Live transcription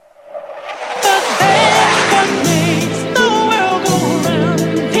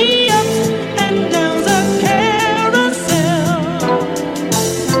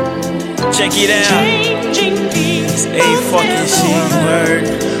it down. It's A-fucking-C, word.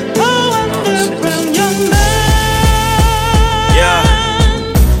 Yeah.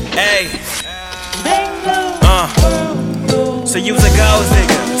 Hey. So you's a gold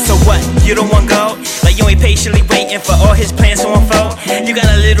nigga. So what? You don't want gold? Like you ain't patiently waiting for all his plans to unfold? You got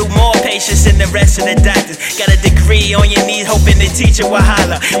a little more patience than the rest of the doctors. Got a degree on your knees, hoping the teacher will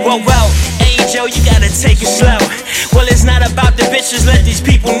holler. Well, Angel, you gotta take it slow. Well, it's not about the bitches, let these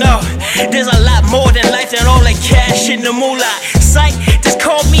people know. There's a lot more than life than all that cash in the moolah. Psych, just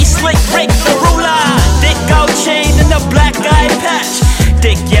call me Slick Rick the ruler. Thick gold chain and a black eye patch.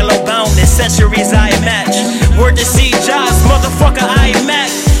 Thick yellow bone, accessories I match. Word to see Jobs, motherfucker I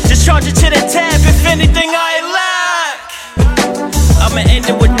Mac. Just charge it to the tab if anything I lack. I'ma end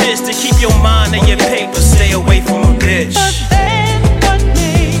it with this to keep your mind and your paper. Stay away from a bitch.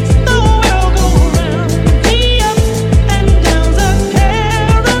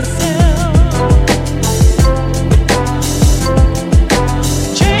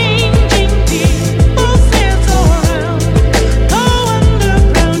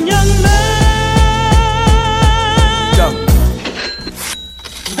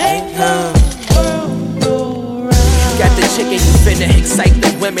 Excite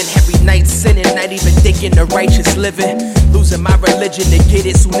the women, every night sinning, not even thinking of righteous living. Losing my religion to get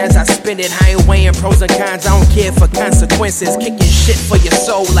it soon as I spend it. I ain't weighing pros and cons, I don't care for consequences. Kicking shit for your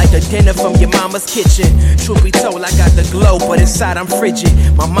soul like a dinner from your mama's kitchen. Truth be told, I got the glow, but inside I'm frigid,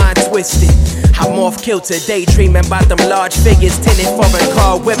 my mind twisted. I'm off kilter, daydreaming about them large figures. Tinted foreign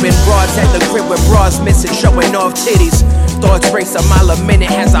car whipping, broads at the crib with bras missing, showing off titties. Thoughts race a mile a minute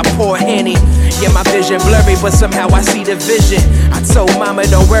as I pour Henny. Yeah, my vision blurry, but somehow I see the vision. I told mama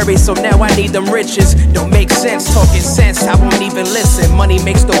don't worry, so now I need them riches. Don't make sense, talking sense, I won't even listen. Money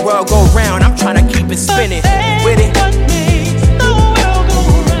makes the world go round, I'm trying to keep it spinning. With it.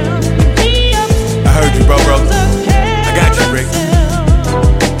 I heard you, bro. I got you, Rick.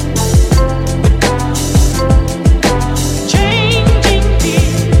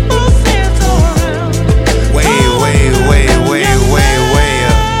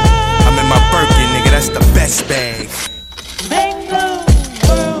 Bag.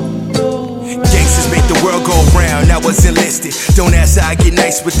 Gangsters make the world go round, I was enlisted. Don't ask how I get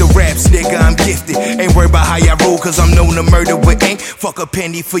nice with the raps, nigga, I'm gifted. Ain't worried about how I rule, cause I'm known to murder with ink. Fuck a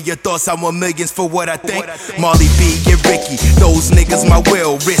penny for your thoughts, I want millions for what I think. Marley B and Ricky, those niggas my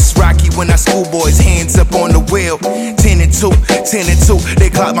will. Wrist rocky when I schoolboys, hands up on the wheel. 10 and 2, they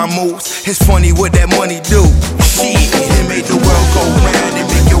clock my moves. It's funny what that money do. Shit, it made the world go round, it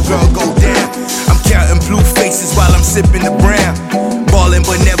make your girl go down. I'm counting blue faces while I'm sipping the brown. Ballin'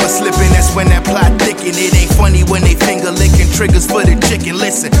 but never slipping, that's when that plot thicken. It ain't funny when they finger licking triggers for the chicken.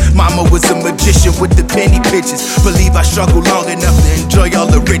 Listen, mama was a magician with the penny bitches. Believe I struggled long enough to enjoy all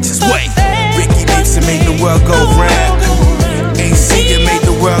the riches. Wait, Ricky Beats and made the world go round. AC and made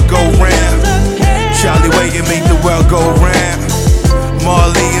the world go round. Charlie Wayy and made the world go round.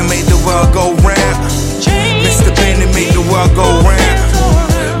 Marley and made the world go round. Mr. Bennett made the world go round.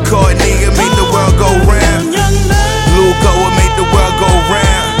 Courtney and made the world go round. Lugo and made the world go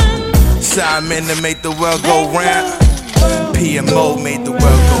round. Simon and made the world go round. PMO made the world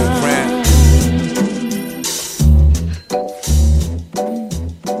go round.